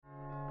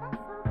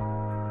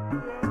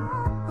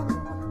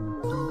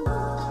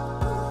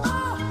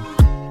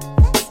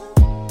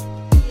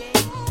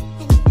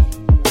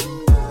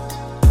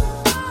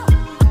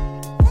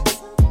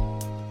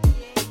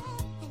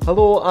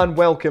Hello and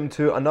welcome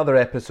to another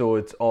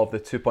episode of the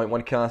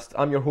 2.1 cast.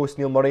 I'm your host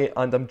Neil Murray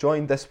and I'm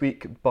joined this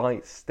week by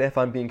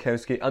Stefan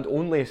Bienkowski and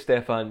only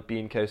Stefan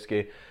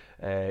Bienkowski.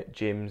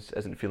 James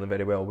isn't feeling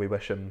very well. We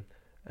wish him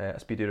a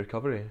speedy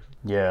recovery.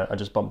 Yeah, I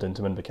just bumped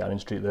into him in Buchanan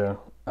Street there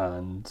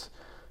and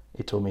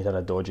he told me he had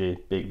a dodgy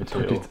baked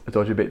potato. A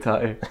dodgy baked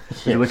tatty.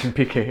 He's Yeah. looking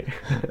peaky.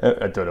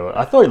 I don't know.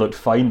 I thought he looked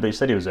fine, but he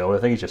said he was ill. I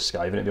think he's just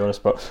skiving it, to be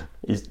honest. But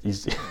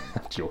he's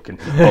I'm joking,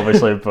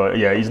 obviously. But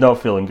yeah, he's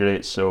not feeling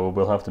great, so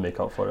we'll have to make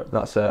up for it.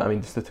 That's it. I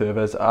mean, just the two of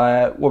us.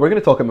 Well, we're going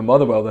to talk about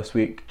Motherwell this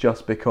week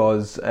just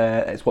because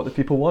it's what the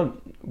people want.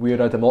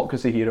 We're a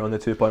democracy here on the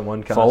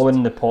 2.1 cast.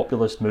 Following the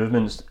populist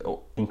movements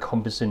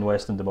encompassing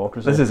Western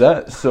democracy. This is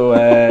it. So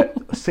a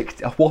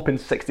whopping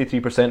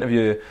 63% of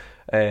you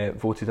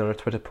voted on our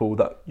Twitter poll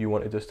that you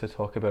wanted us to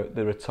talk about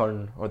the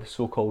return, or the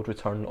so-called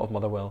return, of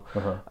Motherwell.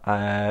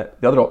 The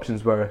other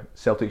options were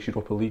Celtic's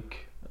Europa League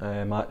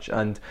match,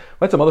 and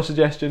we had some other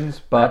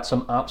suggestions, but had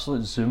some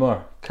absolute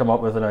zoomer come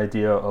up with an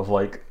idea of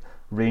like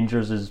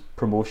Rangers'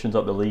 promotions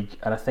up the league,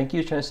 and I think he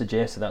was trying to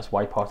suggest that that's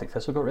why Partick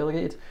Thistle got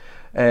relegated.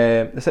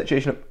 The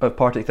situation of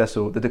Partick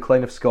Thistle, the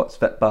decline of Scots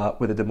Fitbat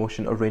with the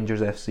demotion of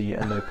Rangers FC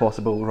and now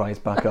possible rise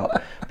back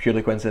up,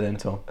 purely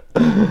coincidental.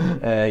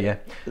 A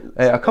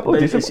couple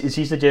of decent... Is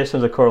he suggesting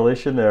there's a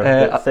correlation there?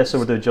 That Thistle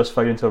would do just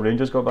fine until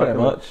Rangers got back? Pretty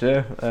much,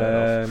 yeah.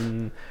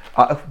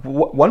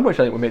 One which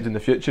I think we might do in the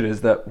future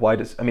is that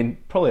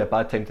probably a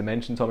bad time to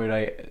mention Tommy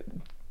Wright,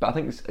 but I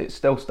think it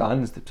still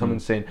stands.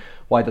 Someone's saying,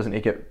 why doesn't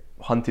he get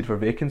hunted for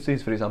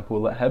vacancies, for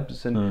example, at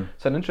Hibs? And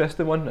it's an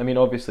interesting one. I mean,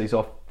 obviously he's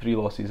off 3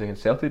 losses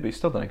against Celtic, but he's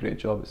still done a great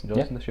job at St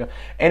Johnstone this year.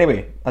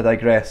 Anyway, I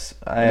digress.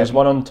 There's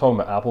one on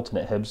talking about Appleton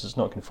at Hibs. It's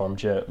not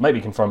confirmed yet. It might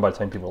be confirmed by the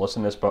time people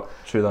listen to this, but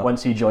true that.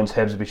 Once he joins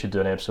Hibs, we should do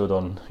an episode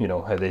on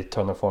how they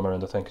turn their form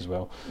around, I think, as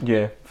well.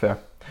 Yeah, fair.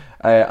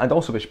 And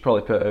also we should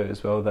probably put out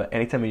as well that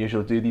anytime we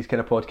usually do these kind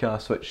of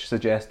podcasts which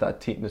suggest that a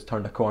team has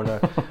turned a corner,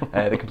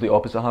 the complete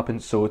opposite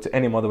happens. So to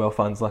any Motherwell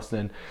fans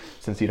listening,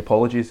 sincere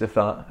apologies if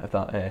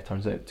that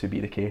turns out to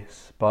be the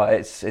case. But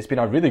it's been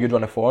a really good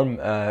run of form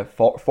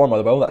for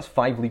Motherwell. That's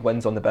 5 league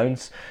wins on the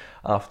bounce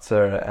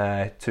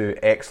after 2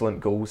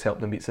 excellent goals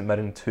helped them beat St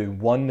Mirren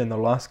 2-1 in their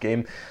last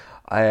game.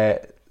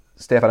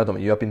 Stefan, I don't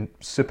know you, I've been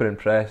super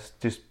impressed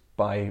just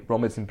by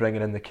Robinson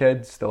bringing in the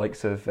kids, the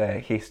likes of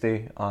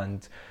Hasty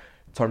and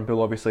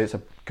Turnbull. Obviously it's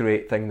a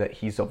great thing that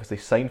he's obviously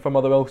signed for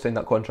Motherwell, signed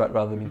that contract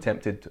rather than being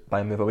tempted by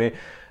a move away.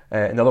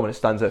 Another one that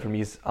stands out for me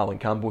is Alan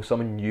Campbell,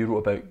 someone you wrote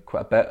about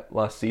quite a bit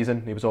last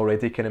season. He was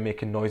already kind of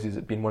making noises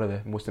at being one of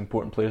the most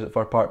important players at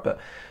Fir Park, but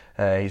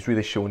he's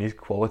really shown his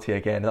quality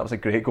again, and that was a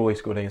great goal he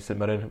scored against St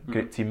Mirren.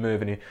 Great team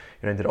move, and he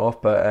rounded it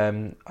off. But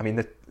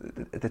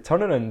the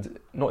turnaround,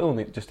 not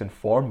only just in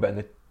form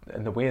but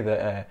in the way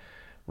that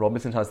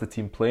Robinson has the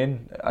team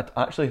playing, I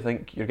actually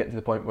think you're getting to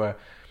the point where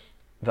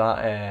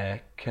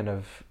that kind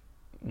of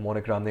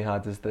monogram they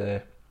had as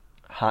the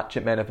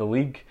hatchet men of the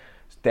league,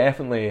 it's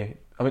definitely,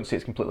 I wouldn't say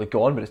it's completely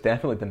gone, but it's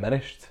definitely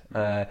diminished.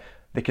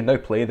 They can now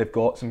play, they've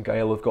got some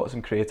guile, they've got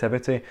some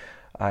creativity.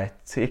 Putting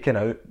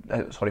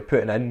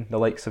in the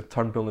likes of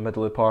Turnbull in the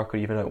middle of the park or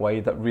even out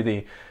wide, that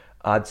really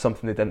adds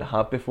something they didn't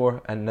have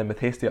before. And then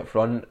with Hasty up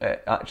front,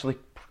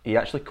 he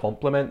actually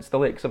complements the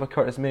likes of a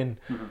Curtis Main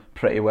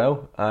pretty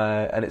well.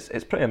 And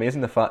it's pretty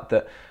amazing the fact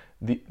that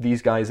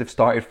these guys have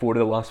started 4 of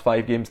the last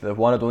 5 games that they've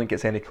won. I don't think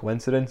it's any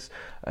coincidence.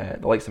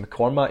 The likes of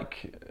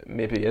McCormack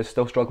maybe is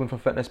still struggling for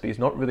fitness, but he's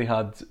not really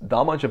had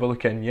that much of a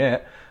look in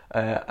yet.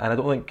 And I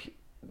don't think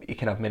he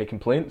can have many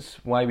complaints.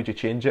 Why would you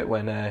change it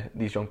when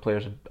these young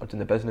players are doing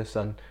the business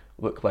and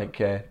look like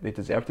they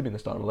deserve to be in the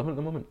starting 11 at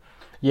the moment?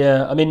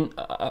 Yeah, I mean,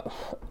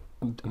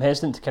 I'm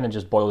hesitant to kind of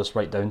just boil this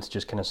right down to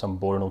just kind of some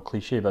boring old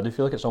cliche, but I do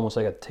feel like it's almost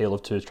like a tale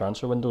of 2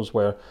 transfer windows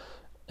where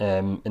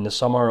in the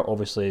summer,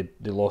 obviously,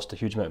 they lost a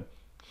huge amount of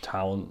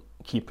talent,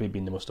 Keeper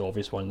being the most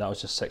obvious one, and that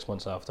was just 6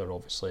 months after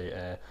obviously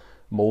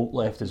Molt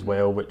left as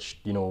well, which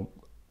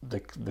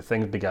the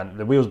things began,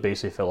 the wheels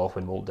basically fell off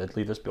when Molt did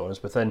leave, let's be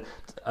honest. But then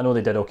I know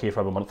they did okay for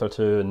a month or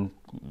two, and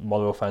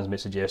Motherwell fans may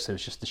suggest it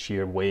was just the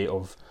sheer weight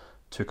of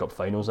 2 cup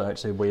finals that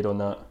actually weighed on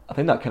that. I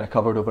think that kind of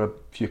covered over a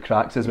few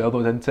cracks as well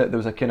though, didn't it? There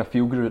was a kind of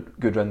feel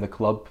good around the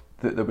club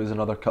that there was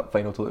another cup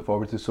final to look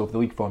forward to, so if the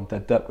league form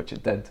did dip, which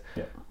it did,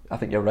 I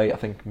think you're right. I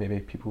think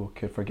maybe people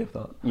could forgive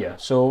that. Yeah,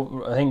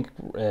 so I think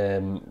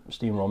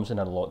Stephen Robinson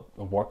had a lot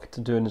of work to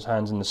do in his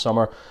hands in the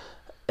summer,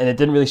 and it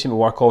didn't really seem to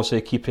work.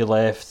 Obviously, Keeper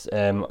left,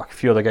 a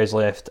few other guys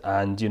left,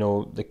 and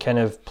the kind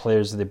of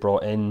players that they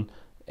brought in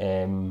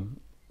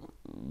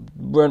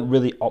weren't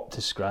really up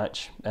to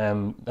scratch.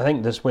 I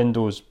think this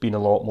window's been a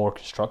lot more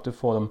constructive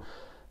for them.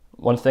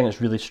 One thing that's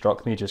really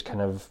struck me, just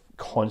kind of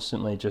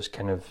constantly, just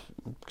kind of,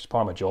 because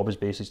part of my job is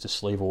basically to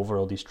slave over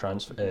all these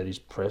these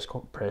press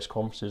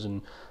conferences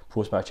and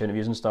post-match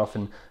interviews and stuff.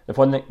 And the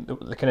one thing,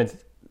 the kind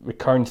of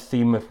recurring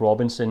theme with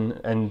Robinson,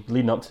 and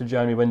leading up to the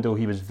January window,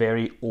 he was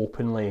very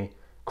openly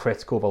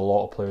critical of a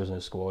lot of players in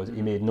the squad.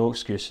 He made no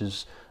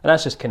excuses, and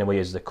that's just kind of way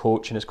as the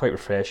coach, and it's quite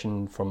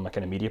refreshing from a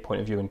kind of media point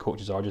of view when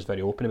coaches are just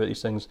very open about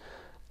these things.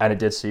 And it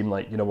did seem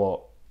like,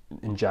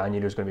 in January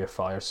there's going to be a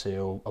fire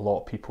sale, a lot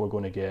of people are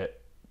going to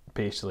get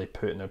basically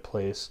put in their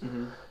place.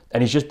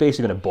 And he's just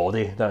basically going to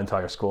body that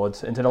entire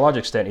squad. And to a large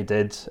extent he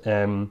did.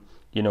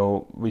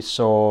 We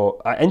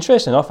saw...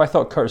 interesting enough, I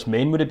thought Curtis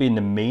Main would have been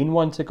the main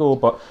one to go,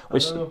 but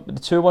the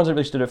two ones that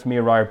really stood out for me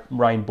are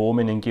Ryan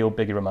Bowman and Gail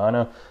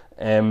Biggie-Romana.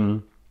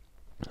 I'm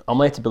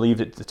led to believe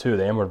that the two of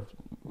them were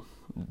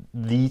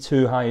the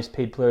two highest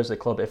paid players at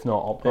the club, if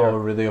not up there. Oh,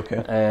 really?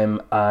 Okay.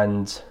 And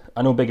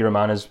I know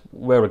Biggie-Romana's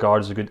well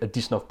regarded as a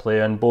decent enough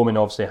player, and Bowman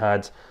obviously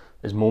had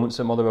his moments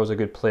at Motherwell as a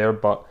good player,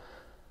 but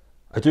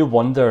I do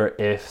wonder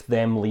if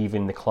them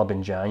leaving the club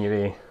in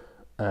January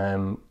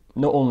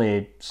not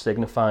only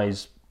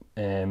signifies,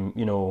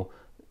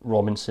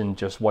 Robinson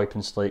just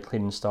wiping slate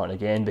clean and starting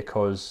again,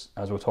 because,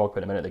 as we'll talk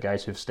about in a minute, the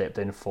guys who've stepped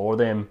in for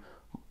them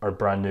are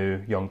brand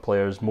new young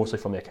players, mostly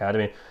from the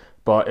academy.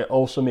 But it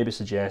also maybe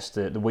suggests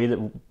that the way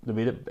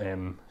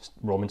that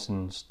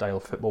Robinson's style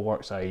of football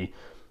works, i.e.,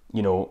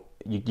 you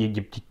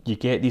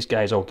get these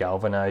guys all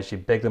galvanised, you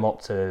big them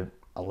up to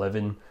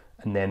 11,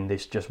 and then they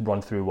just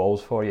run through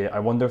walls for you. I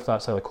wonder if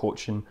that style of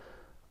coaching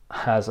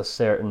has a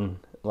certain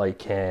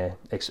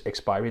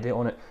expiry date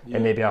on it,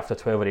 and maybe after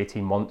 12 or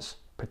 18 months,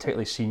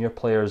 particularly senior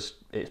players,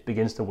 it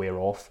begins to wear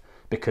off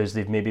because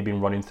they've maybe been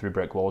running through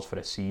brick walls for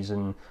a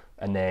season,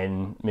 and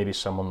then maybe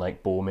someone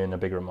like Bowman, a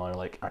bigger man,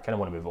 like, I kind of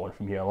want to move on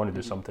from here, I want to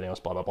do something else,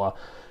 blah blah blah,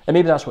 and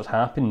maybe that's what's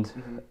happened.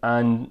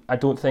 And I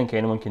don't think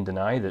anyone can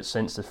deny that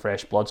since the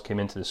fresh bloods came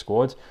into the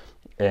squad,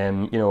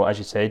 as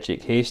you said,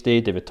 Jake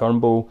Hasty, David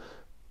Turnbull,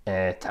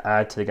 to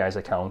add to the guys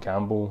like Callum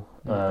Campbell,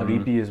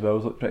 Aribi as well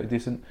has looked pretty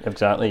decent.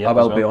 Exactly. Yeah, I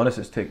will be honest,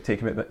 it's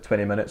taken me about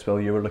 20 minutes while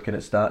you were looking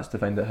at stats to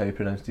find out how you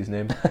pronounced his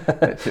name.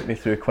 It took me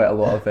through quite a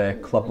lot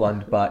of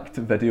Clubland backed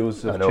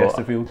videos of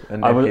Chesterfield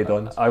and MK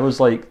Dons. I was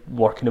like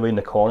working away in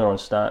the corner on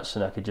stats,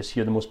 and I could just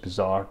hear the most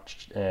bizarre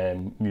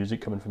music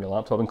coming from your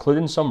laptop,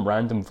 including some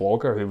random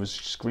vlogger who was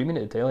screaming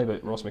at the telly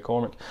about Ross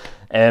McCormick.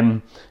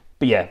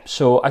 But yeah,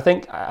 so I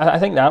think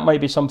that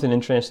might be something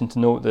interesting to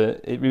note,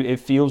 that it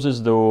feels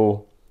as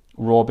though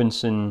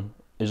Robinson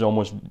is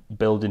almost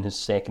building his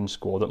second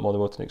squad at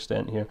Motherwell to an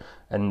extent here,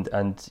 and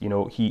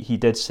he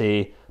did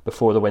say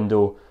before the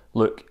window,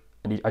 look,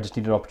 I just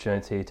need an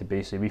opportunity to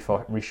basically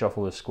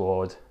reshuffle the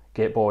squad,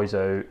 get boys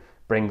out,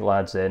 bring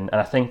lads in, and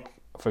I think,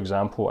 for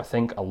example,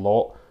 a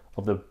lot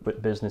of the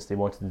business they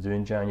wanted to do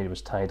in January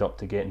was tied up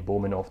to getting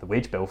Bowman off the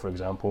wage bill, for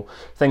example,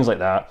 things like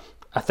that.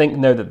 I think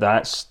now that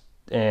that's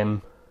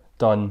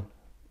done.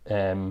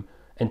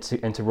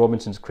 Into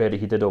Robinson's credit,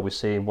 he did always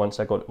say, once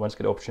I get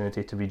the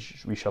opportunity to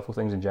reshuffle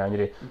things in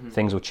January,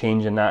 things will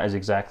change, and that is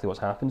exactly what's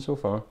happened so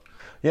far.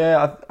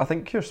 Yeah, I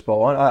think you're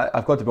spot on.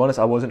 I've got to be honest,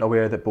 I wasn't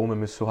aware that Bowman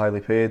was so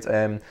highly paid.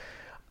 I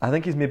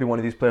think he's maybe one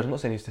of these players, I'm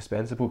not saying he's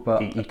dispensable,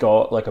 but... He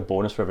got like a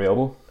bonus for every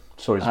elbow.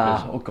 So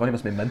oh god, he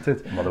must be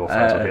minted. Motherwell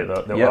fans will hate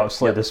that. They'll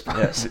absolutely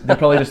despise. They're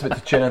probably just about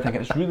to tune in and think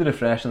it's really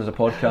refreshing as a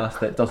podcast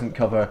that doesn't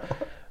cover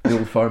the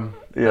old firm.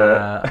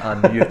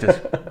 And you've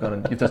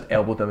just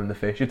elbowed them in the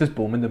face. You've just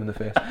Bowmaned them in the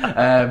face.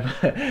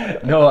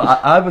 No,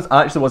 I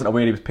wasn't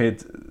aware he was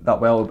paid that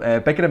well.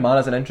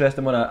 Biggie-Romana's an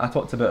interesting one. I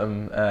talked about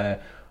him.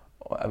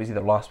 I was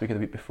either last week or the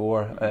week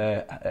before,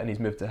 and he's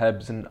moved to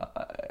Hibs, and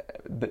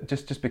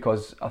just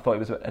because I thought it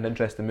was an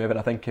interesting move, and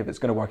I think if it's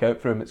going to work out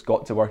for him, it's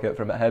got to work out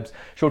for him at Hibs.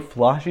 Showed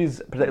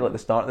flashes, particularly at the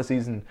start of the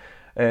season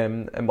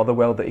in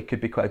Motherwell, that he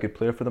could be quite a good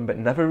player for them, but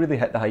never really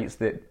hit the heights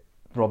that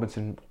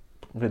Robinson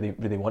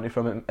really wanted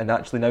from him. And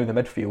actually now the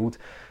midfield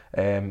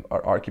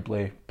are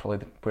arguably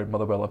probably where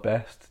Motherwell are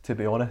best, to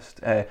be honest.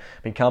 I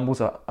mean,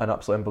 Campbell's an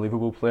absolutely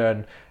unbelievable player,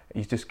 and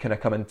he's just kind of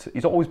come into...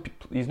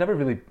 He's never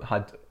really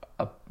had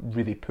a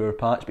really poor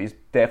patch, but he's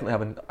definitely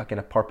having a kind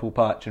of purple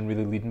patch and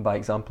really leading by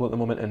example at the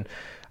moment. And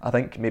I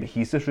think maybe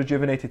he's just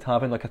rejuvenated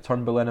having like a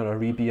Turnbull in or a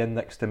Reeby in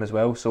next to him as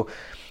well. So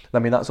I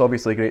mean, that's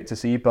obviously great to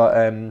see, but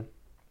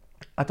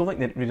I don't think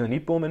they really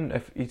need Bowman.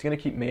 If he's going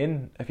to keep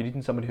Main, if you're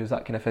needing somebody who's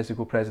that kind of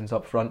physical presence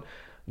up front,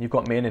 you've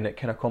got Main, and it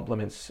kind of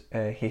complements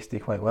Hasty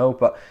quite well.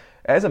 But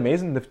it is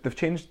amazing, they've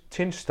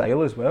changed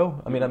style as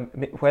well. I mean,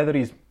 whether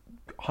he's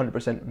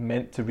 100%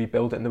 meant to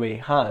rebuild it in the way he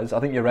has,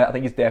 I think you're right. I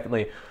think he's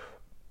definitely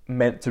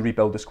meant to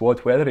rebuild the squad.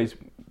 Whether he's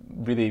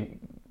really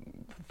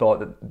thought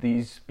that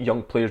these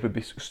young players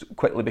would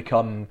quickly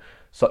become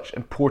such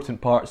important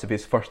parts of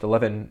his first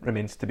 11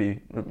 remains to be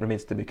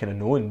kind of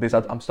known, because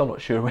I'm still not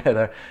sure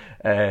whether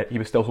he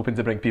was still hoping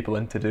to bring people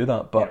in to do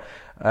that. But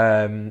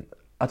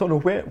I don't know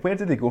where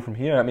did they go from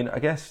here. I mean, I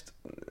guess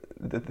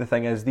the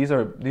thing is, these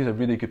are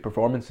really good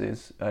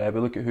performances. We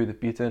look at who they've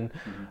beaten,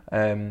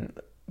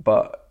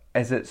 but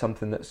is it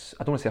something that's,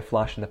 I don't want to say a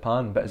flash in the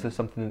pan, but is this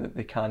something that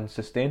they can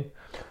sustain?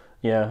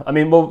 Yeah, I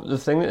mean, well, the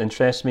thing that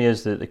interests me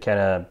is that the kind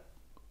of,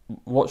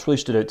 what's really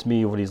stood out to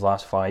me over these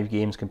last 5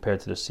 games compared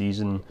to the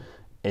season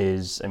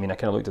is, I mean, I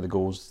kind of looked at the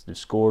goals they've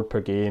scored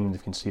per game,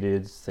 they've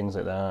conceded, things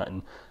like that,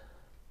 and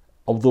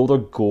although their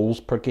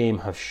goals per game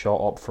have shot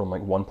up from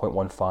like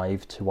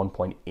 1.15 to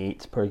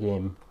 1.8 per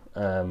game,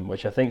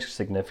 which I think is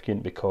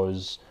significant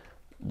because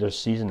their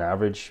season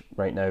average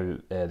right now,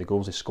 the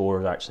goals they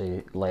score is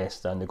actually less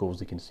than the goals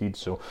they concede.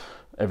 So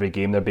every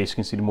game they're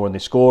basically conceding more than they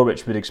score,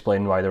 which would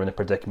explain why they're in the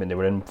predicament they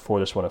were in before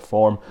this run of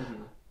form.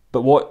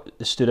 But what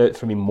stood out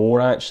for me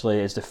more actually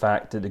is the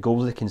fact that the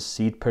goals they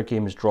concede per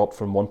game has dropped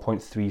from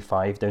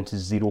 1.35 down to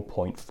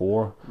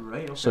 0.4.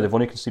 Right. Okay. So they've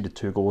only conceded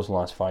 2 goals in the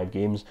last 5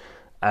 games,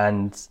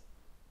 and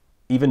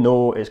even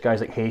though it's guys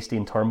like Hasty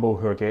and Turnbull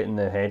who are getting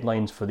the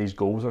headlines for these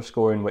goals they're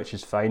scoring, which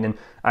is fine, and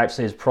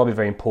actually is probably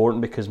very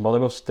important because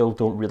Motherwell still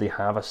don't really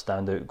have a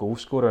standout goal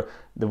scorer.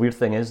 The weird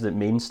thing is that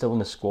Main's still in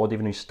the squad,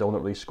 even though he's still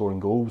not really scoring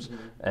goals.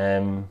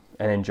 And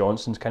then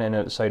Johnson's kind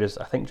of outside.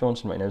 I think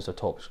Johnson right now is the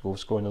top goal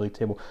scorer in the league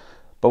table.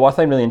 But what I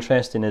find really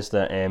interesting is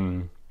that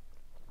kind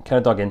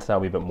of dug into that a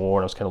wee bit more,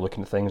 and I was kind of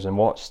looking at things, and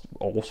what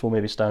also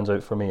maybe stands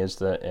out for me is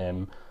that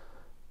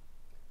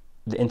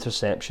the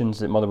interceptions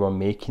that Motherwell are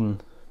making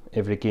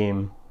every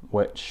game,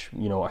 which,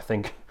 you know, I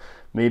think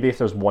maybe if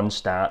there's one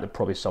stat that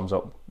probably sums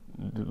up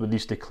at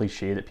least the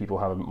cliche that people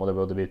have about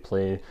Motherwell the way they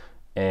play,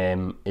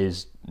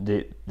 is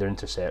their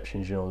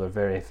interceptions. You know, they're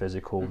very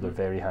physical, they're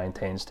very high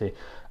intensity,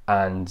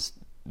 and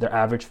their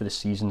average for the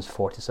season's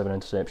 47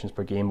 interceptions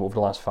per game. Over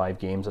the last 5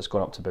 games, it's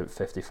gone up to about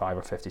 55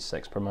 or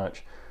 56 per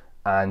match,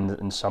 and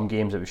in some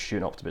games it was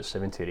shooting up to about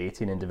 70 or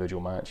 80 in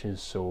individual matches.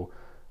 So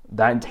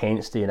that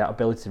intensity and that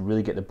ability to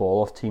really get the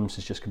ball off teams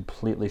has just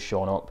completely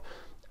shone up.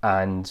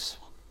 And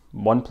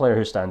one player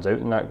who stands out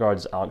in that regard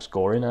is Alex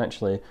Gorin,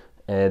 actually,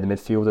 the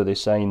midfielder they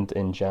signed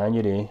in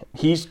January.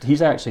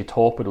 He's actually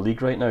top of the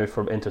league right now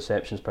for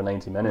interceptions per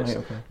 90 minutes.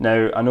 Right, okay.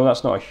 Now, I know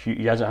that's not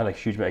he hasn't had a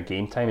huge amount of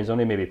game time. He's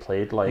only maybe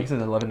played like... He's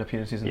had 11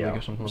 appearances in the league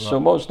or something like that. So,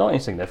 well, it's not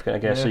insignificant, I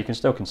guess, so you can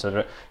still consider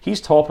it.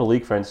 He's top of the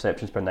league for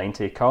interceptions per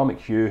 90. Carl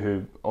McHugh,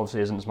 who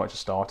obviously isn't as much a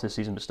starter this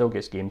season, but still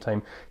gets game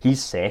time,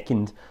 he's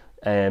second.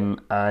 And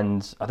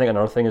I think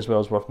another thing as well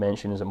is worth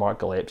mentioning is that Mark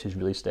Gillespie's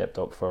really stepped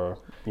up for,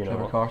 you know...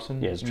 Trevor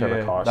Carson? Yeah, it's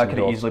Trevor Carson. That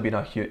could have easily been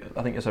a huge...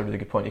 I think it's a really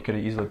good point. He could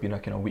have easily been a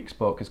kind of weak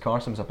spot because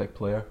Carson's a big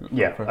player.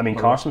 Yeah, I mean,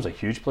 Carson's a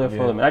huge player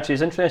for them. And actually,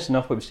 it's interesting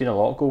enough, we've seen a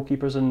lot of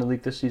goalkeepers in the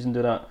league this season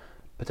do that,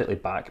 particularly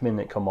Backman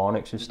at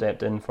Kilmarnock, who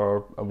stepped in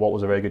for what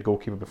was a very good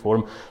goalkeeper before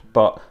him.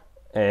 But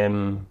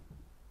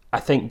I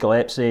think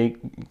Gillespie,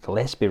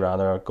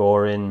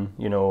 Gorin,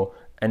 you know,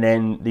 and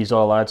then these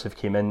other lads have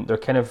came in,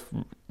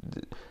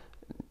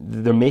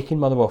 they're making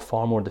Motherwell a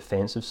far more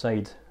defensive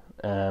side,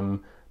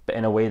 but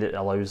in a way that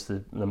allows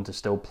them to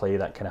still play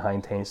that kind of high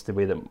intensity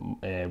way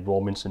that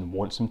Robinson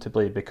wants them to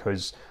play,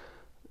 because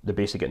they're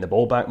basically getting the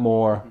ball back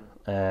more.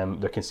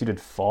 They're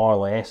conceded far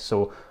less,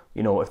 so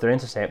you know, if they're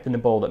intercepting the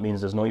ball, that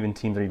means there's not even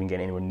teams that are even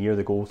getting anywhere near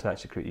the goal to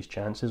actually create these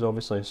chances,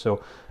 obviously.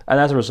 So, and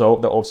as a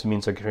result, that obviously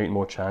means they're creating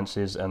more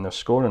chances, and they're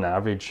scoring an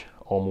average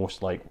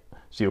almost like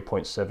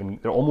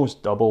 0.7. They're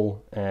almost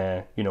double,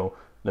 you know,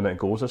 the amount of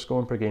goals they're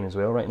scoring per game as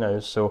well right now.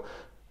 So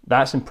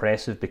that's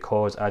impressive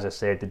because, as I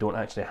said, they don't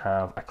actually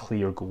have a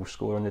clear goal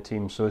scorer on the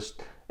team. So it's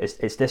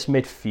this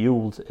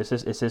midfield,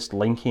 it's this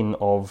linking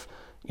of,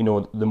 you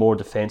know, the more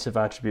defensive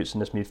attributes in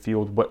this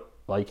midfield,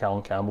 like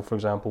Alan Campbell, for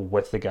example,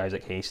 with the guys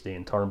like Hasty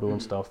and Turnbull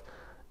and stuff.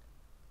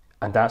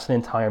 And that's an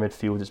entire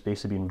midfield that's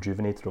basically been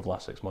rejuvenated over the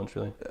last 6 months,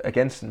 really.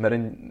 Against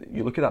Mirren,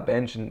 you look at that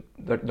bench, and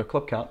their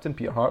club captain,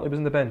 Peter Hartley, was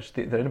on the bench.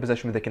 They're in a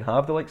position where they can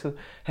have the likes of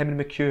him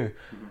and McHugh,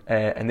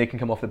 and they can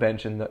come off the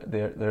bench and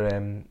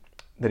they're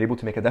able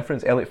to make a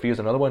difference. Elliot Frear's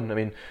another one. I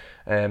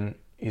mean,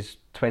 he's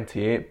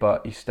 28,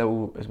 but he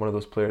still is one of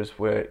those players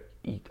where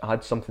he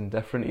adds something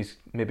different. He's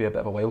maybe a bit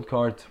of a wild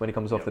card when he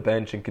comes off the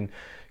bench and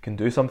can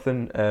do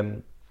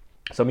something.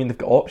 So I mean, they've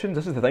got options.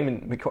 This is the thing. I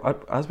mean, I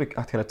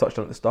kind of touched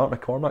on at the start,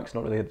 McCormack's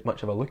not really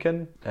much of a look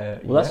in.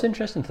 Well, that's the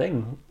interesting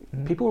thing.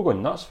 People were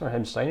going nuts for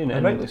him signing,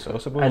 and rightly so, I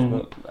suppose.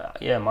 And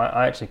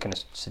I actually kind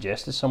of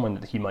suggested to someone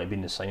that he might be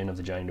in the signing of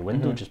the January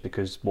window, just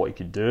because what he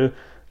could do.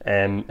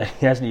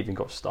 He hasn't even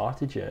got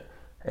started yet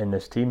in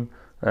this team.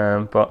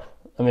 But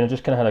I mean, I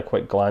just kind of had a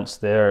quick glance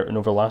there, and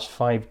over the last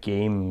 5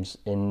 games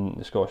in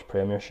the Scottish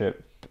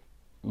Premiership,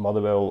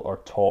 Motherwell are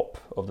top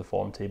of the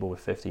form table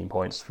with 15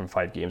 points from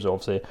 5 games,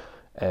 obviously.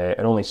 And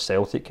only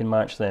Celtic can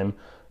match them.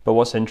 But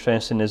what's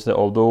interesting is that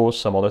although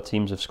some other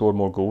teams have scored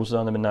more goals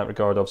than them in that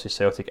regard, obviously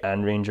Celtic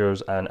and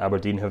Rangers and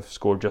Aberdeen have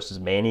scored just as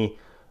many,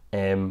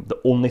 the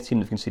only team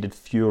that conceded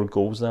fewer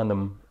goals than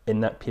them in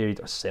that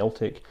period are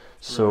Celtic.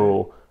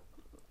 So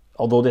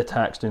although the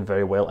attack's doing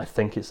very well, I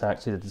think it's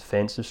actually the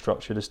defensive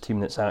structure of this team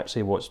that's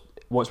actually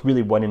what's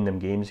really winning them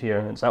games here.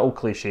 It's that old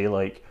cliche,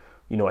 like,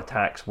 you know,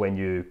 attacks win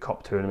you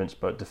cup tournaments,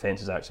 but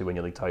defence is actually win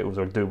you league titles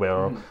or do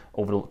well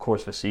over the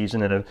course of a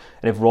season. And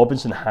if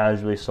Robinson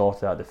has really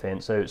sorted that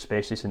defence out,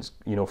 especially since,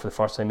 you know, for the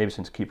first time maybe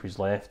since Keeper's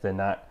left, then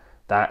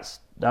that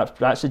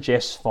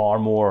suggests a far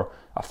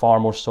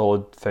more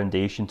solid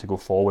foundation to go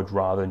forward,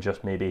 rather than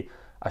just maybe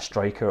a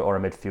striker or a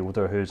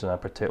midfielder who's in a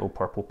particular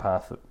purple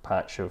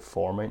patch of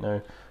form right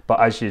now. But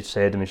as you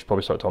said, and we should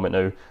probably start talking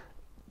about now,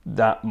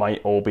 that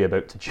might all be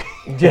about to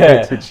change.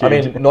 Yeah, I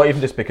mean, not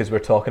even just because we're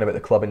talking about the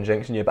club and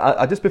jinxing you, but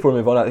I just before we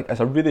move on, I think it's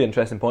a really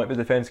interesting point with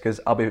defence, because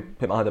I'll be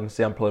putting my hand up and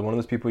say I'm probably one of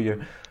those people you're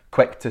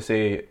quick to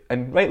say,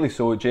 and rightly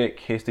so, Jake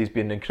Hasty's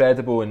been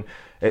incredible, and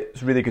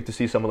it's really good to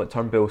see someone like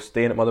Turnbull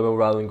staying at Motherwell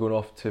rather than going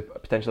off to a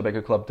potentially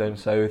bigger club down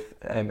south,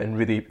 and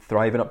really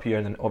thriving up here,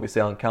 and then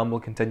obviously Alan Campbell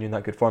continuing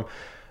that good form.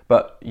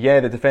 But yeah,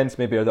 the defence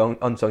maybe are the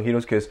unsung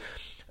heroes, because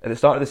at the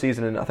start of the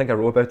season, and I think I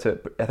wrote about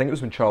it, but I think it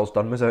was when Charles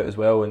Dunn was out as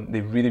well, and they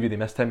really, really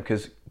missed him,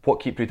 because what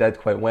Keeper did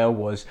quite well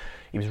was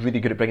he was really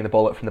good at bringing the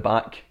ball out from the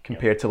back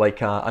compared to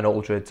like an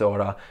Aldred or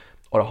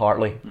a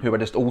Hartley, who were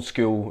just old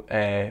school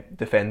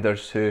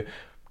defenders who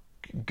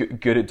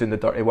good at doing the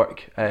dirty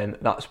work, and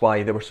that's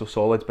why they were so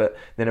solid, but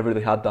they never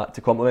really had that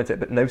to complement it.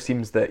 But now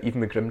seems that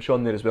even with Grimshaw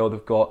on there as well,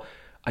 they've got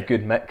a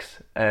good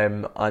mix,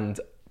 and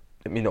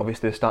I mean,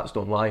 obviously the stats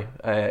don't lie.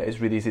 It's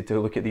really easy to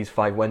look at these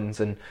 5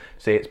 wins and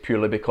say it's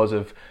purely because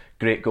of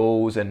great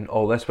goals and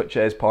all this, which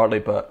it is partly,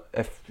 but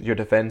if your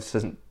defence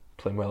isn't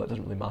playing well, it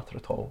doesn't really matter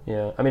at all.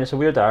 Yeah, I mean, it's a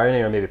weird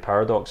irony or maybe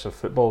paradox of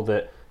football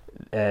that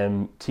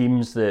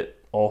teams that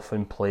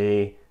often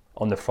play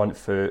on the front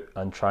foot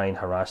and try and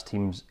harass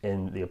teams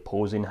in the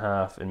opposing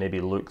half and maybe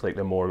look like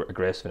they're more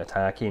aggressive and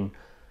attacking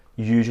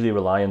usually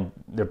rely on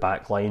their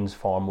back lines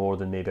far more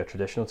than maybe a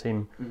traditional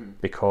team,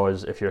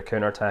 because if you're a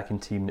counter-attacking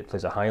team that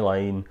plays a high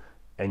line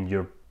and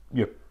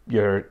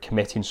you're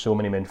committing so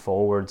many men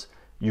forwards,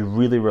 you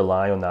really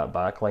rely on that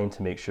back line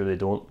to make sure they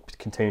don't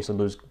continuously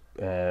lose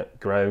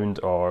ground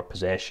or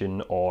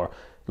possession or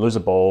lose a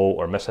ball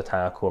or miss a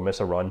tackle or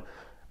miss a run.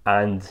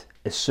 And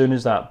as soon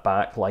as that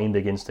back line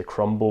begins to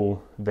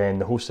crumble, then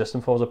the whole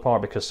system falls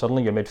apart, because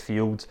suddenly your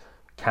midfield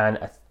can't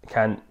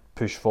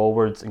push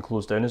forwards and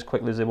close down as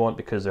quickly as they want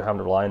because they're having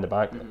to rely on the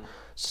back.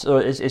 So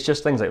it's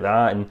just things like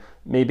that, and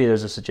maybe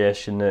there's a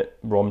suggestion that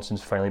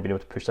Robinson's finally been able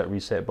to push that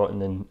reset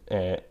button,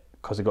 and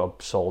because they've got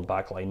a solid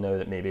back line now,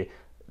 that maybe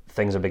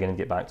things are beginning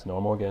to get back to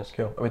normal, I guess.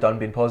 Cool. Are we done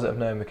being positive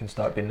now and we can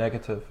start being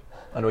negative?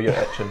 I know you're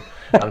itching.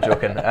 I'm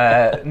joking.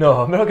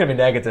 No, I'm not going to be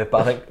negative,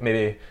 but I think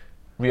maybe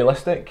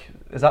realistic.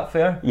 Is that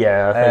fair?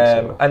 Yeah, I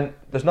think so. And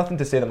there's nothing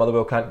to say that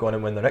Motherwell can't go on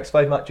and win their next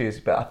 5 matches,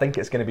 but I think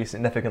it's going to be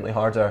significantly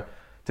harder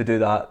to do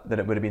that than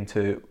it would have been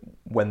to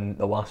win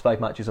the last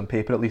 5 matches on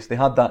paper. At least they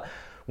had that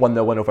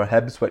 1-0 win over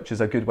Hibs, which is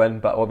a good win,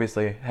 but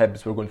obviously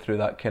Hibs were going through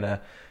that kind of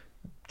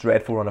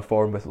dreadful run of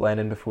form with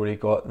Lennon before he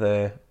got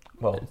the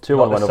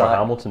 2-1 win over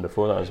Hamilton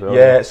before that as well.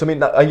 Yeah, so I mean,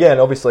 that, again,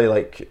 obviously,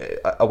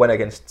 like a win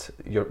against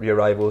your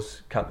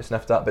rivals can't be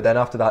sniffed at, but then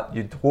after that,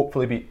 you'd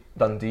hopefully beat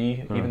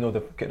Dundee, even though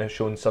they've kind of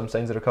shown some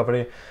signs of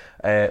recovery.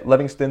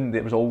 Livingston,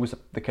 there was always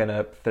the kind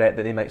of threat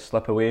that they might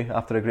slip away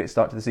after a great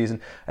start to the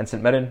season. And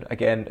St Mirren,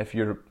 again, if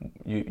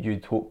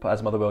you'd hope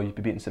as Motherwell you'd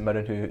be beating St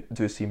Mirren, who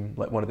do seem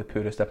like one of the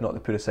poorest, if not the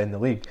poorest side in the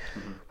league.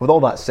 With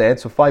all that said,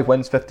 so 5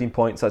 wins, 15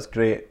 points, that's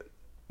great.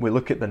 We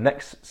look at the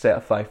next set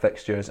of 5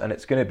 fixtures, and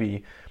it's going to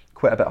be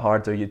quite a bit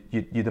harder,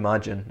 you'd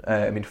imagine.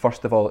 I mean,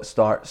 first of all, it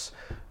starts,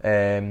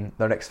 their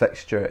next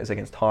fixture is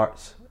against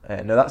Hearts.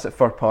 Now that's at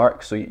Fir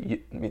Park, so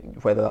I mean,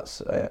 whether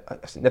that's a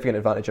significant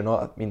advantage or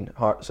not, I mean,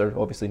 Hearts are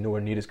obviously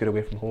nowhere near as good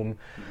away from home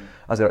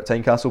as they're at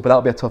Tynecastle, but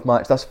that'll be a tough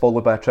match. That's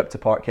followed by a trip to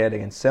Parkhead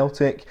against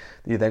Celtic.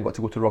 You then got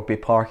to go to Rugby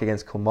Park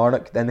against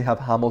Kilmarnock. Then they have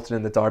Hamilton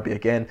in the derby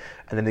again,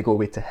 and then they go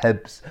away to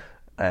Hibs,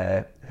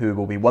 who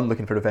will be 1,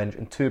 looking for revenge,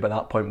 and 2, by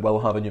that point will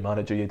have a new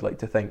manager, you'd like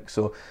to think.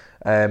 So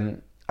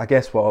I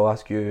guess what I'll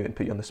ask you and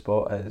put you on the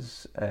spot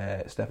is,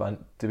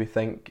 Stefan, do we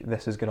think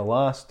this is going to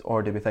last,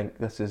 or do we think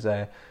this is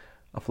a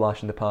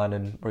flash in the pan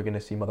and we're going to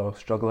see Motherwell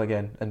struggle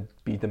again and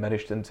be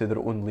diminished into their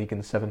own league in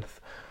the 7th?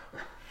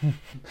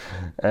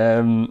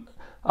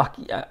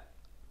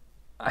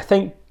 I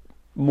think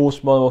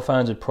most Motherwell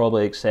fans would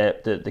probably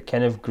accept that the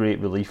kind of great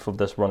relief of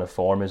this run of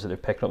form is that they're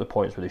picking up the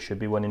points where they should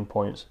be winning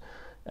points.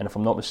 And if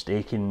I'm not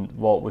mistaken,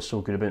 what was so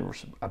good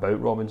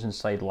about Robinson's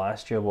side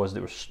last year was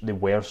they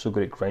were so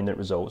good at grinding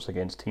results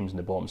against teams in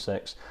the bottom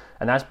 6.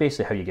 And that's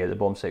basically how you get the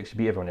bottom 6. You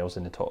beat everyone else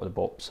in the top of the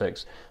bottom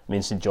 6. I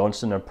mean, St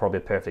Johnstone are probably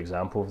a perfect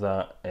example of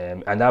that.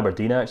 And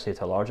Aberdeen, actually,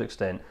 to a large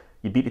extent.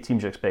 You beat the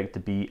teams you expect to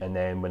beat, and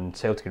then when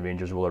Celtic and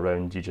Rangers roll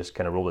around, you just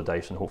kind of roll the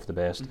dice and hope for the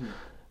best.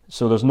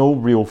 So there's no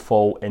real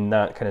fault in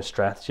that kind of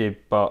strategy.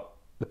 But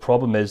the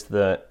problem is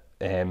that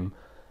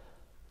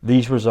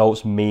these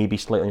results may be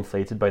slightly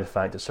inflated by the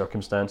fact that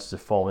circumstances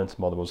have fallen into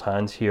Motherwell's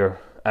hands here.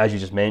 As you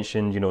just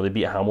mentioned, they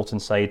beat a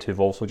Hamilton side who've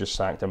also just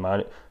sacked their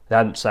man. They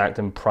hadn't sacked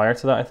him prior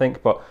to that, I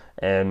think, but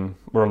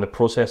we're in the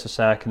process of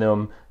sacking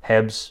them.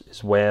 Hibs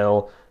as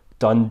well.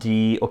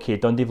 Dundee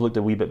have looked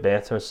a wee bit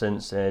better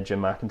since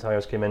Jim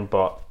McIntyre's came in,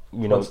 but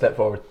 1 step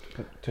forward,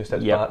 2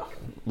 steps back.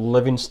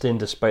 Livingston,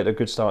 despite their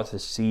good start to the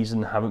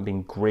season, haven't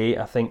been great,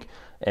 I think.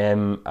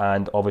 And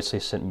obviously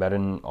St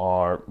Mirren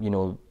are,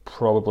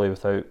 probably,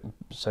 without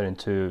sounding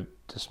too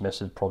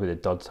dismissive, probably the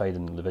dud side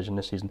in the division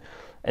this season.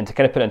 And to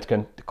kind of put it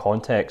into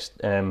context,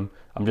 I'm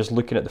just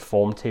looking at the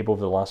form table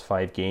over the last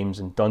 5 games,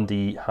 and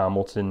Dundee,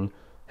 Hamilton,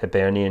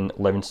 Hibernian,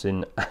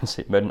 Livingston and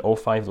St Mirren, all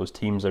 5 of those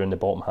teams are in the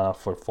bottom half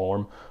for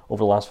form over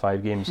the last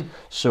 5 games.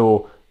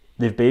 So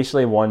they've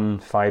basically won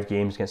 5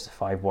 games against the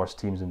 5 worst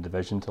teams in the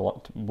division,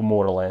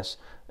 more or less.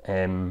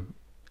 And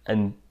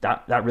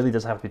that really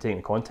does have to be taken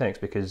in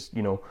context, because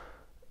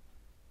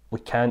we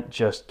can't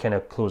just kind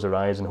of close our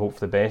eyes and hope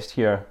for the best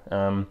here.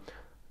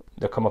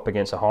 They'll come up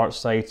against a Hearts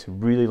side who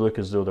really look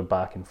as though they're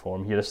back in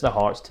form here. This is the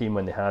Hearts team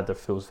when they had their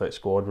full fit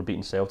squad, were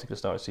beating Celtic at the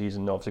start of the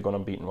season, obviously gone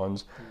unbeaten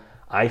runs.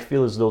 I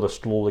feel as though they're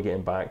slowly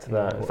getting back to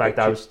that. In fact,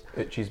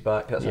 Itchy's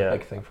back. That's a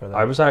big thing for them.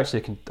 I was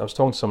talking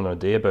to someone the other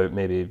day about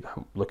maybe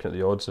looking at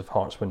the odds of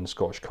Hearts winning the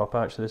Scottish Cup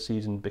actually this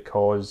season,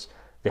 because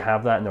they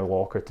have that in their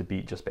locker to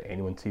beat just about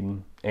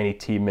any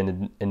team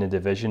in the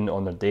division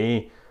on their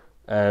day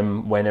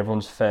when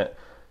everyone's fit.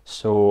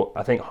 So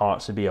I think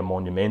Hearts would be a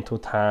monumental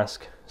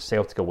task.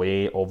 Celtic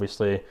away,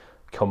 obviously.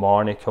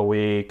 Kilmarnock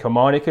away.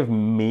 Kilmarnock have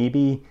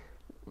maybe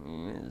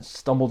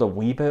stumbled a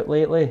wee bit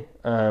lately.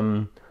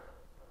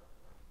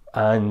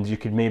 And you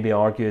could maybe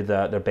argue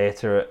that they're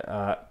better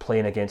at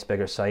playing against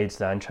bigger sides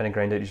than trying to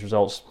grind out these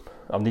results.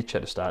 I'll need to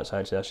check the stats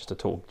actually, that's just a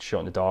total shot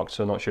in the dark,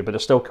 so I'm not sure. But they're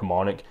still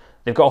Kilmarnock.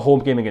 They've got a home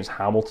game against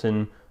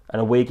Hamilton, an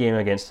away game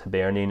against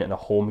Hibernian, and a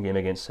home game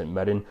against St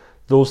Mirren.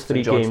 Those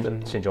three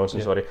games, St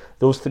Johnstone, sorry.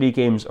 Those 3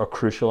 games are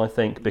crucial, I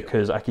think,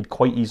 because I could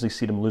quite easily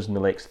see them losing the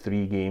next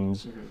 3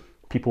 games.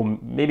 People,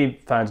 maybe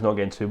fans not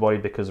getting too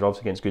worried because they're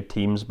obviously against good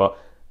teams, but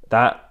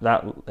that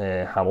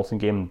Hamilton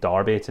game,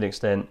 Derby to an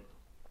extent,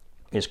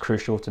 is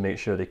crucial to make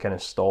sure they kind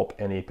of stop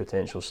any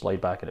potential slide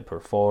back into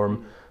poor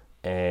form.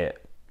 And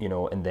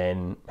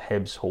then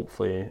Hibs,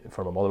 hopefully,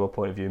 from a Motherwell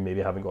point of view,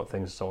 maybe haven't got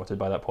things sorted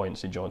by that point.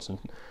 St Johnstone,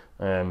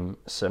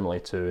 similarly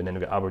to, and then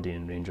we've got Aberdeen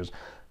and Rangers,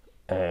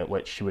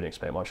 which you wouldn't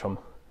expect much from.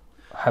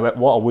 However,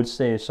 what I would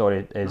say, is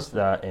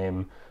that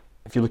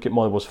if you look at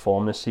Motherwell's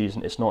form this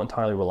season, it's not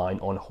entirely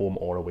reliant on home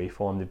or away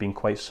form. They've been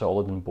quite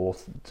solid in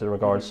both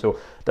regards. So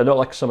they're not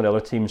like some of the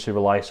other teams who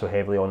rely so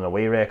heavily on an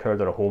away record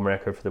or a home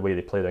record for the way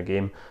they play their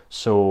game.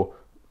 So,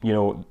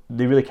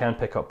 they really can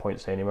pick up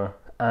points anywhere.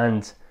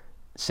 And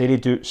say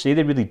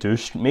they really do,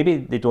 maybe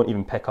they don't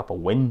even pick up a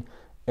win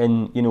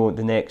in,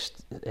 the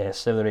next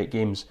 7 or 8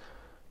 games.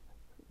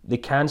 They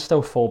can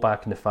still fall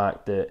back in the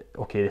fact that,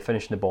 okay, they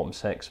finish in the bottom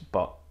 6,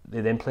 but they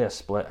then play a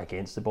split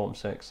against the bottom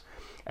 6.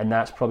 And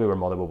that's probably where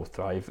Motherwell will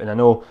thrive. And I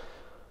know,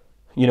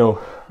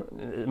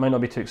 it might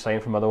not be too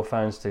exciting for Motherwell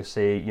fans to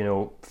say,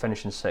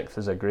 finishing 6th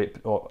is a great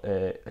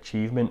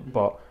achievement,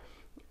 but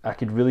I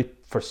could really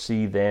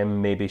foresee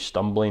them maybe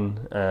stumbling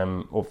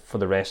for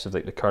the rest of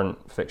the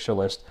current fixture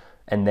list.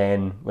 And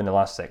then when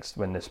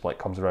the split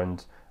comes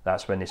around,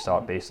 that's when they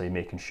start basically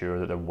making sure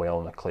that they're well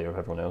in the clear of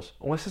everyone else.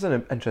 Well, this is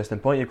an interesting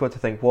point. You've got to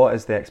think, what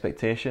is the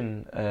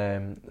expectation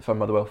for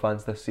Motherwell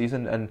fans this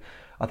season? And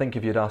I think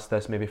if you'd asked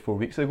this maybe 4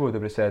 weeks ago, they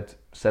would have said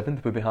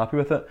 7th would be happy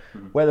with it.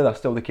 Whether that's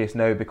still the case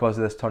now because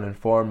of this turn in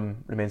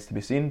form remains to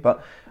be seen.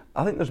 But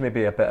I think there's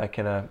maybe a bit of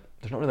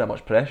there's not really that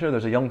much pressure.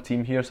 There's a young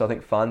team here, so I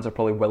think fans are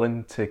probably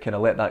willing to kind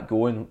of let that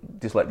go and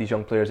just let these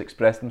young players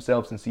express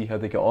themselves and see how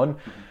they get on.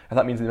 If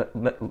that means they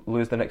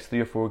lose the next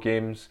 3 or 4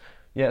 games,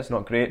 yeah, it's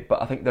not great,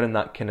 but I think they're in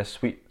that kind of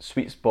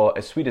sweet spot,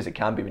 as sweet as it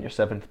can be when you're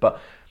 7th, but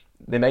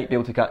they might be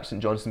able to catch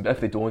St Johnstone, but if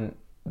they don't,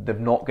 they're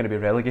not going to be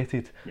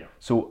relegated. Yeah.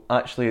 So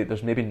actually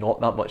there's maybe not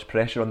that much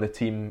pressure on the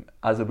team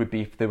as there would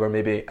be if they were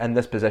maybe in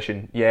this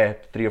position,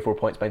 3 or 4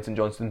 points behind St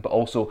Johnstone, but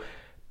also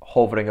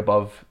hovering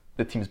above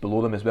the teams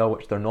below them as well,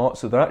 which they're not.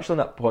 So they're actually in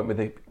that point where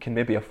they can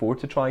maybe afford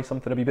to try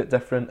something a wee bit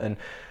different. And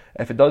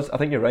if it does, I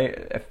think you're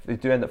right, if they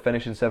do end up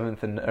finishing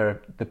 7th and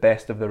are the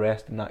best of the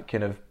rest in that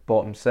kind of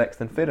bottom 6,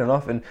 then fair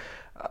enough. And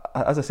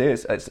as I say,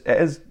 it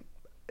is,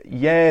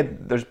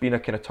 there's been a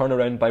kind of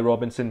turnaround by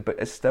Robinson, but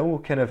it's still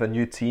kind of a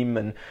new team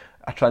and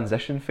a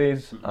transition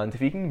phase. And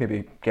if you can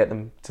maybe get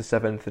them to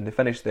 7th and they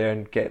finish there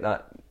and get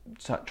that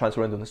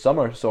transfer round in the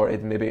summer sorted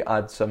and maybe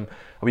add a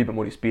wee bit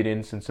more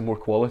experience and some more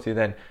quality,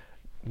 then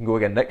you can go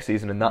again next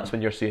season, and that's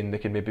when you're saying they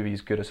can maybe be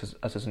as good as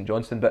St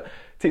Johnstone. But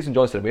take St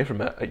Johnstone away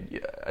from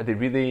it, are they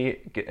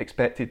really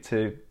expected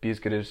to be as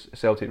good as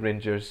Celtic,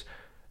 Rangers,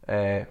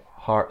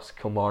 Hearts,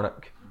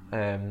 Kilmarnock?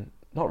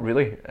 Not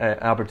really.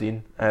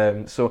 Aberdeen.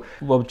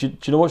 Well, do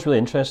you know what's really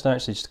interesting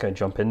actually, just to kind of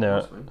jump in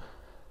there,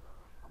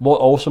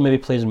 what also maybe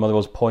plays in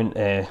Motherwell's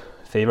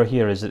favour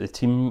here is that the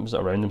teams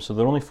around them, so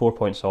they're only 4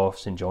 points off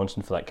St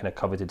Johnstone for that kind of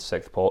coveted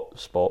 6th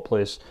spot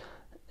place.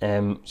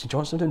 St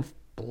Johnstone doing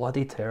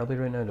bloody terribly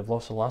right now. They've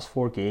lost the last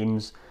 4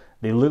 games.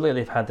 They look like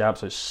they've had the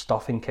absolute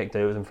stuffing kicked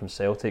out of them from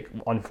Celtic,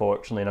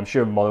 unfortunately, and I'm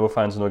sure Motherwell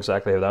fans know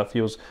exactly how that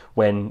feels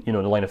when the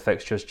line of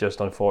fixtures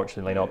just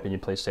unfortunately line up and you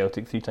play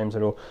Celtic 3 times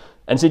in a row.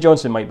 And St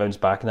Johnstone might bounce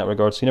back in that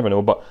regard, so you never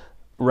know. But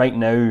right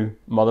now,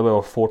 Motherwell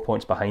are 4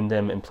 points behind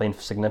them and playing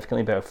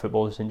significantly better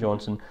football than St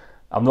Johnstone.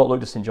 I've not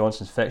looked at St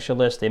Johnston's fixture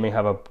list. They may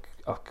have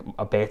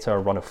a better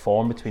run of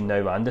form between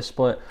now and the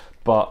split,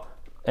 but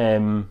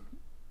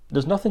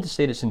there's nothing to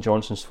say that St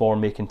Johnston's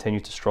form may continue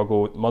to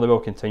struggle. Motherwell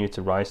continue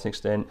to rise to an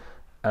extent,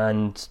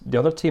 and the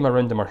other team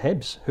around them are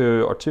Hibs,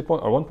 who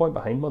are 1 point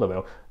behind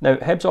Motherwell. Now,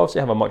 Hibs obviously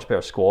have a much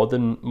better squad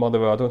than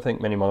Motherwell. I don't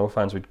think many Motherwell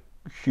fans would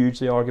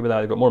hugely argue with that.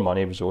 They've got more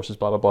money, resources,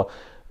 blah blah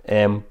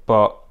blah.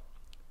 But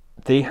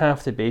they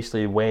have to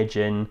basically wedge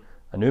in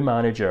a new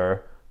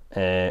manager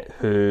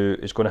who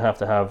is going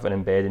to have an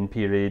embedding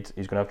period.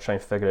 He's going to have to try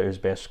and figure out who his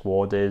best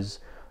squad is.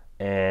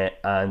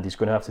 And he's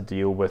going to have to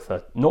deal with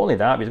not only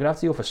that, but he's going to have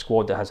to deal with a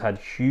squad that has had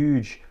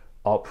huge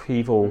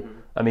upheaval.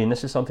 I mean,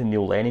 this is something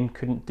Neil Lennon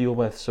couldn't deal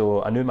with.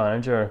 So a new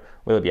manager,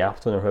 whether it be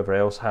Appleton or whoever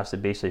else, has to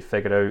basically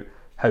figure out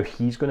how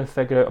he's going to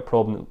figure out a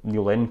problem that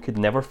Neil Lennon could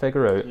never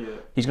figure out. Yeah.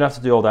 He's going to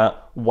have to do all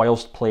that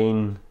whilst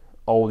playing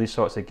all these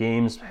sorts of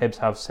games. Hibs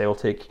have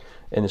Celtic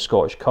in the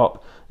Scottish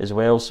Cup as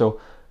well.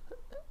 So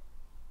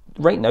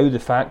right now, the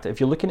fact that if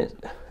you're looking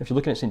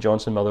at St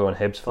Johnstone, Motherwell and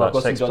Hibs for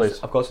that sixth place,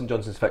 I've got St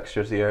Johnstone's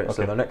fixtures here. Okay.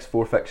 So their next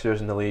 4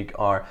 fixtures in the league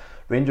are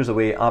Rangers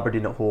away,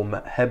 Aberdeen at home,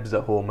 Hibs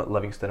at home,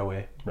 Livingston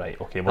away. Right.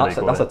 Okay. Well,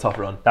 that's a tough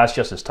run. That's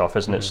just as tough,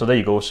 isn't it? So there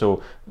you go.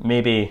 So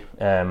maybe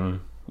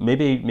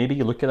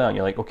you look at that and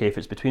you're like, okay, if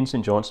it's between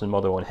St Johnstone,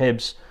 Motherwell and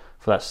Hibs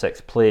for that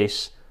 6th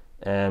place,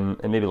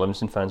 and maybe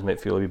Livingston fans might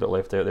feel a wee bit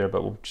left out there,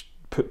 but we'll just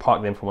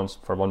park them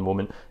for one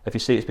moment. If you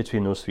say it's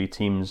between those 3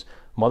 teams,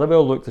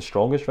 Motherwell look the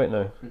strongest right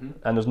now,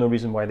 and there's no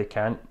reason why they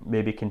can't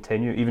maybe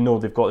continue, even though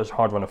they've got this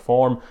hard run of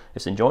form.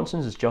 If St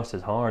Johnstone's is just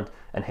as hard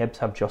and Hibs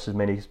have just as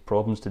many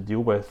problems to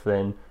deal with,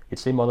 then you'd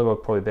say Motherwell are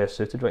probably best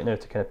suited right now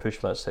to kind of push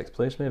for that 6th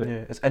place maybe.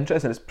 Yeah, it's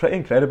interesting. It's pretty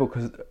incredible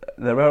because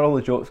there were all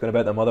the jokes going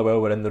about that Motherwell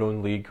were in their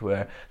own league,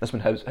 where this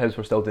one Hibs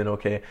were still doing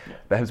okay,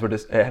 but Hibs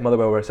were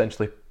Motherwell were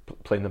essentially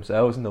playing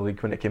themselves in the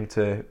league when it came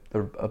to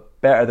they're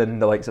better than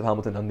the likes of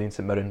Hamilton, Dundee and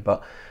St Mirren,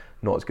 but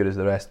not as good as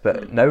the rest.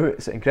 But now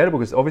it's incredible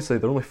because obviously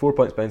they're only 4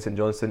 points behind St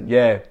Johnstone.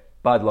 Yeah,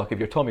 bad luck. If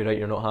you're Tommy Wright,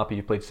 you're not happy.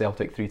 You played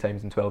Celtic 3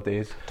 times in 12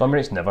 days. Tommy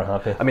Wright's never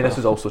happy. I mean, this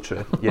is also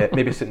true. Yeah,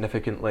 maybe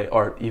significantly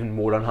or even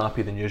more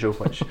unhappy than usual,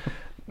 which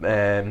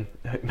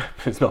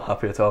it's not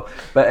happy at all.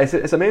 But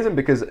it's amazing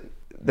because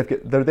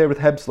they're there with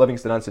Hibs,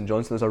 Livingston and St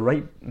Johnstone. There's a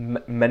right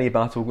mini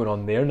battle going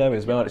on there now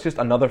as well. It's just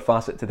another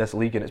facet to this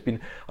league, and it's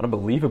been an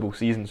unbelievable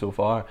season so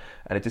far.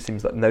 And it just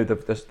seems that now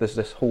there's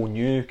this whole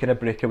new kind of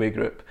breakaway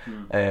group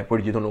where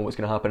you don't know what's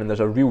going to happen, and there's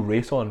a real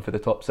race on for the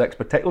top 6,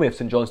 particularly if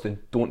St Johnstone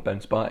don't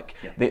bounce back.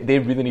 Yeah. They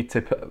really need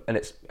to put, and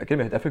it's going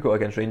to be difficult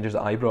against Rangers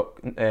at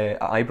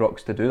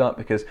Ibrox to do that,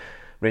 because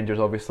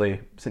Rangers obviously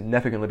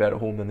significantly better at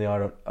home than they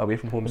are away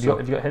from home. Have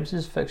you got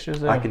Hibs'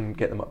 fixtures there? I can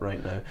get them up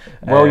right now.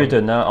 While you're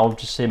doing that, I'll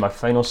just say my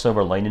final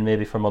silver lining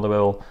maybe for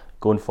Motherwell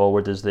going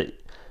forward is that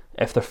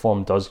if their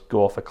form does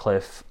go off a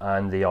cliff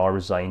and they are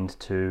resigned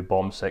to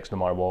bottom 6 no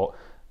matter what,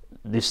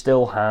 they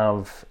still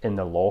have in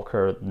their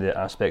locker the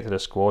aspect of the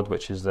squad,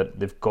 which is that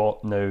they've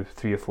got now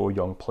 3 or 4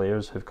 young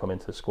players who've come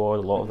into the squad.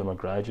 A lot of them are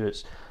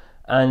graduates.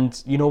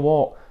 And you know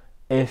what?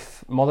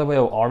 If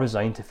Motherwell are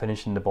resigned to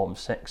finish in the bottom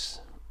 6,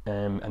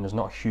 and there's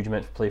not a huge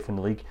amount to play for in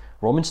the league,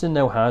 Robinson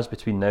now has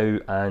between now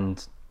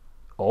and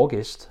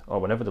August, or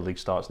whenever the league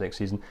starts next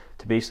season,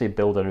 to basically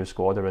build a new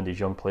squad around these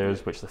young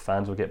players, which the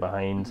fans will get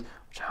behind,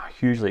 which are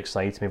hugely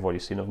exciting. We've already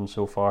seen of them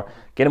so far.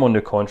 Get them on new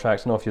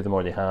contracts. I know a few of them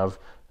already have.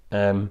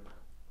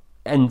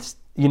 And,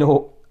 you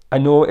know, I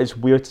know it's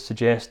weird to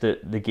suggest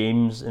that the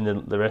games in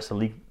the rest of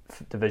the league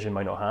division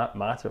might not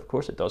matter. Of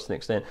course it does to an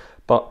extent.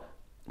 But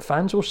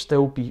fans will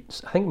still be,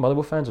 I think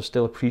Motherwell fans will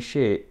still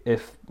appreciate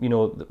if, you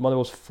know,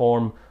 Motherwell's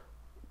form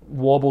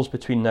wobbles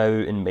between now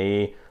and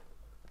May,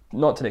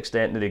 not to the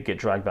extent that they get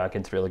dragged back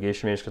into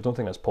relegation race, because I don't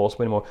think that's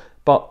possible anymore,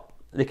 but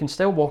they can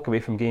still walk away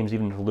from games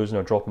even if they're losing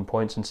or dropping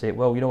points and say,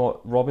 well, you know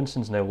what,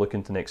 Robinson's now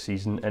looking to next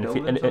season, and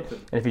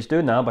if he's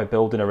doing that by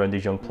building around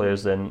these young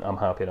players, then I'm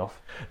happy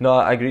enough. No,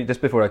 I agree.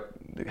 Just before I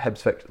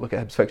look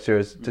at Hibs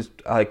fixtures,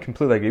 I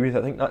completely agree with you.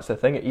 I think that's the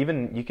thing. You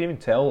can even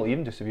tell,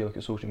 even just if you look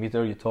at social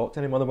media or you talk to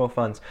any Motherwell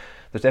fans,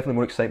 there's definitely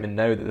more excitement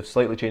now that they've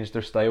slightly changed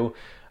their style.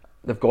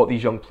 They've got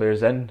these young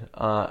players in,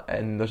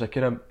 and there's a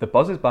kind of, the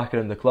buzz is back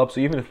around the club. So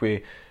even if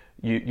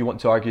you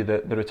want to argue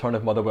that the return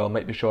of Motherwell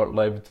might be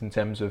short-lived in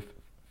terms of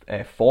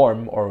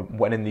form or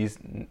winning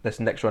this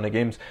next run of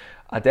games,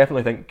 I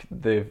definitely think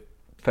they've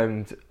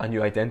found a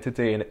new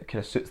identity and it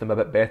kind of suits them a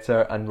bit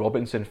better. And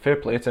Robinson, fair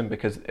play to him,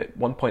 because at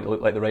one point it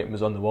looked like the writing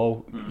was on the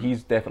wall.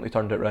 He's definitely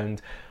turned it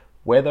around.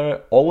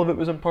 Whether all of it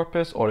was on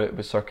purpose or it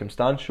was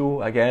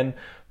circumstantial again,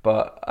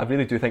 but I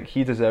really do think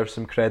he deserves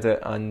some credit,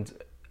 and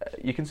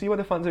you can see why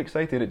the fans are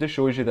excited. It just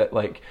shows you that,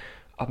 like,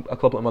 a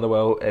club like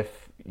Motherwell,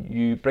 if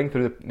you bring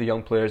through the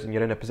young players and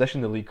you're in a position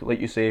in the league,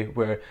 like you say,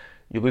 where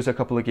you lose a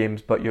couple of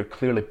games but you're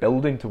clearly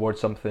building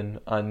towards something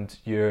and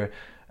you're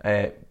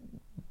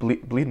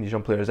bleeding these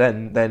young players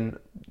in, then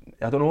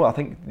I don't know, I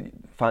think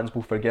fans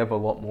will forgive a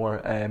lot more.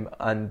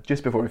 And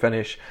just before we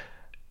finish,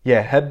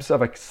 yeah, Hibs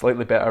have a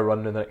slightly better run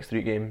in the next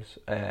 3 games.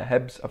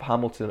 Hibs have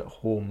Hamilton at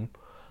home,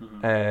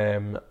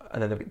 and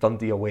then they've got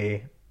Dundee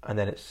away, and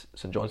then it's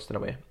St Johnstone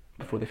away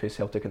before they face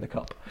Celtic in the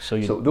Cup. So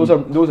those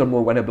are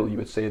more winnable, you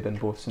would say, than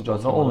both St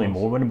Johnstone. Not only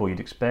more winnable, you'd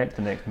expect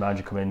the next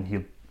manager come in,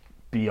 he'll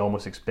be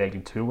almost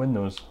expecting to win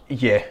those.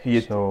 Yeah,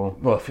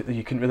 well,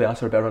 you couldn't really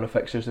ask for a better run of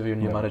fixtures if you're a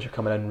new manager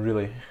coming in,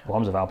 really. What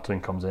happens if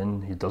Appleton comes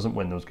in, he doesn't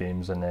win those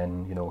games, and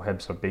then, you know,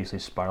 Hibs are basically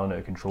spiralling out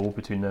of control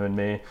between now and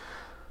May.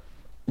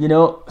 You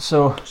know,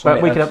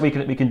 but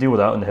we can deal with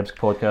that on the Hibs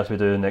podcast we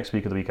do next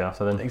week or the week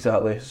after then.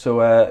 Exactly.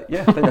 So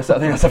yeah, I think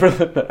that's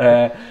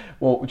everything.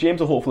 Well, James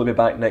will hopefully be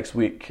back next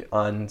week,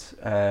 and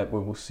we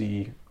will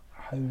see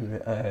how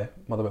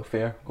Motherwell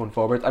fare going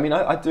forward. I mean,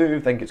 I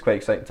do think it's quite an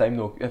exciting time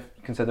though, if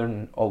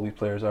considering all these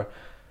players are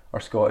are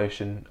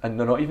Scottish, and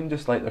they're not even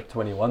just like they're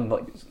 21,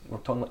 like we're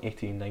talking like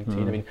 18,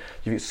 19. I mean,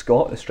 you've got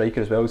Scott, the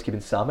striker, as well, who's keeping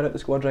Salmon out the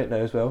squad right now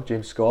as well,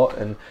 James Scott,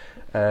 and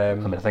I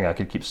mean, I think I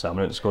could keep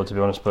Salmon out the squad, to be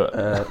honest, but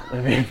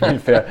I mean,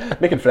 fair,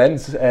 making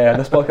friends on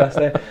this podcast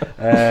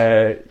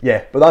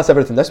yeah, but that's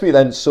everything this week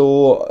then.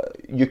 So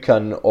you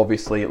can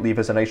obviously leave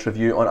us a nice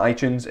review on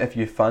iTunes if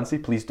you fancy,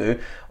 please do.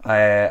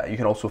 You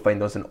can also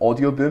find us in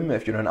Audio Boom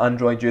if you're an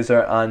Android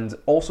user, and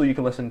also you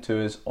can listen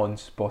to us on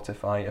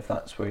Spotify if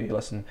that's where you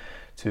listen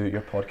to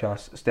your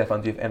podcast.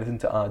 Stefan, do you have anything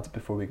to add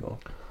before we go?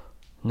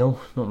 no,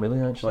 not really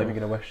actually. Not even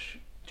going to wish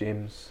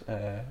James...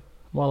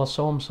 Well, I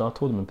saw him, so I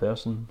told him in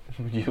person.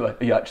 you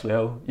actually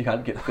ill? You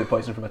can't get food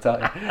poisoning from a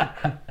tie?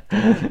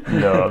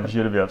 No, I'm sure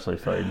it'll be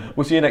absolutely fine.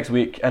 We'll see you next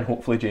week, and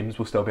hopefully James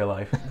will still be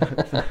alive.